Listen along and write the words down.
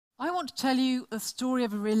I want to tell you the story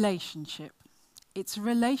of a relationship. It's a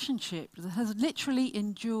relationship that has literally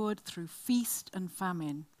endured through feast and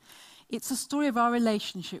famine. It's a story of our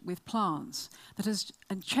relationship with plants that has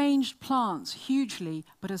changed plants hugely,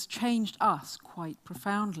 but has changed us quite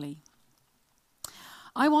profoundly.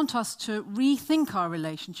 I want us to rethink our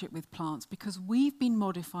relationship with plants because we've been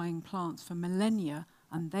modifying plants for millennia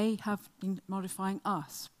and they have been modifying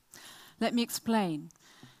us. Let me explain.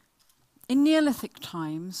 In Neolithic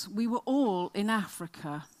times, we were all in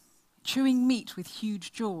Africa, chewing meat with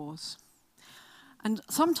huge jaws. And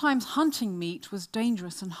sometimes hunting meat was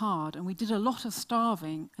dangerous and hard, and we did a lot of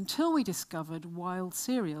starving until we discovered wild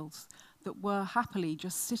cereals that were happily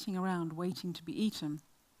just sitting around waiting to be eaten.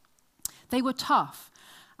 They were tough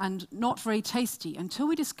and not very tasty until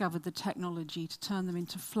we discovered the technology to turn them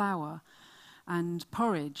into flour and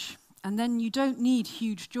porridge. And then you don't need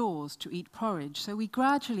huge jaws to eat porridge, so we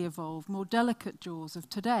gradually evolved more delicate jaws of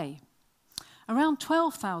today. Around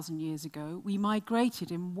 12,000 years ago, we migrated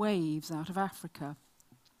in waves out of Africa.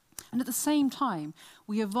 And at the same time,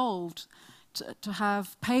 we evolved to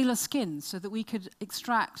have paler skin so that we could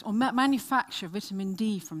extract or manufacture vitamin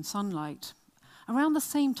D from sunlight. Around the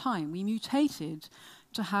same time, we mutated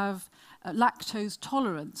to have lactose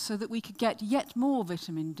tolerance so that we could get yet more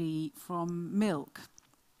vitamin D from milk.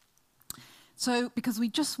 So, because we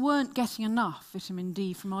just weren't getting enough vitamin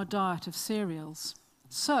D from our diet of cereals.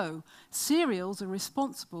 So, cereals are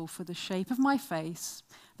responsible for the shape of my face,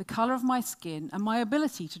 the colour of my skin, and my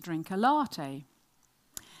ability to drink a latte.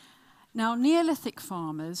 Now, Neolithic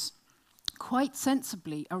farmers, quite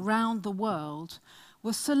sensibly around the world,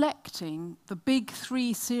 were selecting the big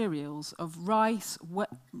three cereals of rice,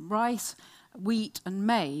 wheat, and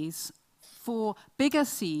maize for bigger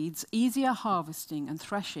seeds, easier harvesting and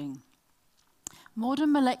threshing.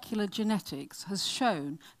 Modern molecular genetics has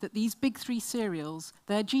shown that these big three cereals,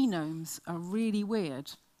 their genomes are really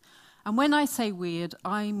weird. And when I say weird,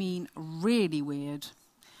 I mean really weird.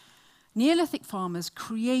 Neolithic farmers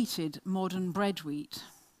created modern bread wheat,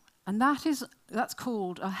 and that's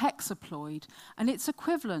called a hexaploid, and it's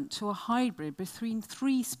equivalent to a hybrid between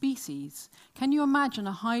three species. Can you imagine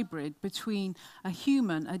a hybrid between a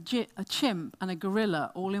human, a chimp, and a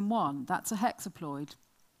gorilla all in one? That's a hexaploid.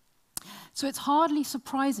 So it's hardly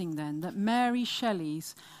surprising then that Mary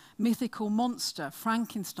Shelley's mythical monster,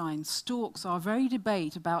 Frankenstein, stalks our very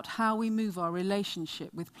debate about how we move our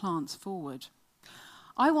relationship with plants forward.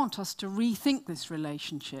 I want us to rethink this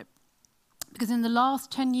relationship because in the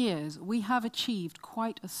last 10 years we have achieved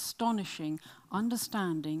quite astonishing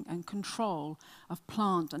understanding and control of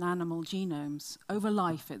plant and animal genomes over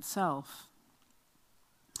life itself.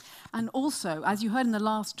 And also, as you heard in the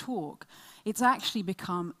last talk, it's actually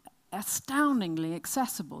become astoundingly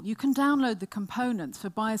accessible. You can download the components for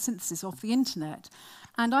biosynthesis off the internet.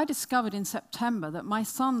 And I discovered in September that my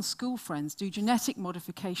son's school friends do genetic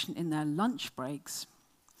modification in their lunch breaks.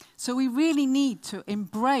 So we really need to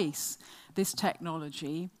embrace this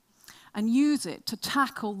technology and use it to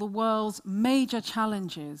tackle the world's major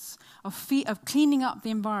challenges of cleaning up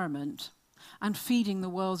the environment and feeding the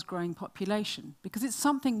world's growing population, because it's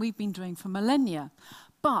something we've been doing for millennia.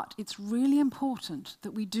 But it's really important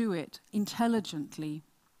that we do it intelligently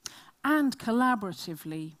and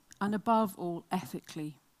collaboratively and above all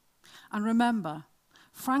ethically. And remember,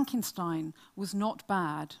 Frankenstein was not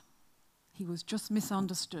bad. He was just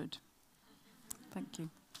misunderstood. Thank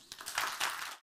you.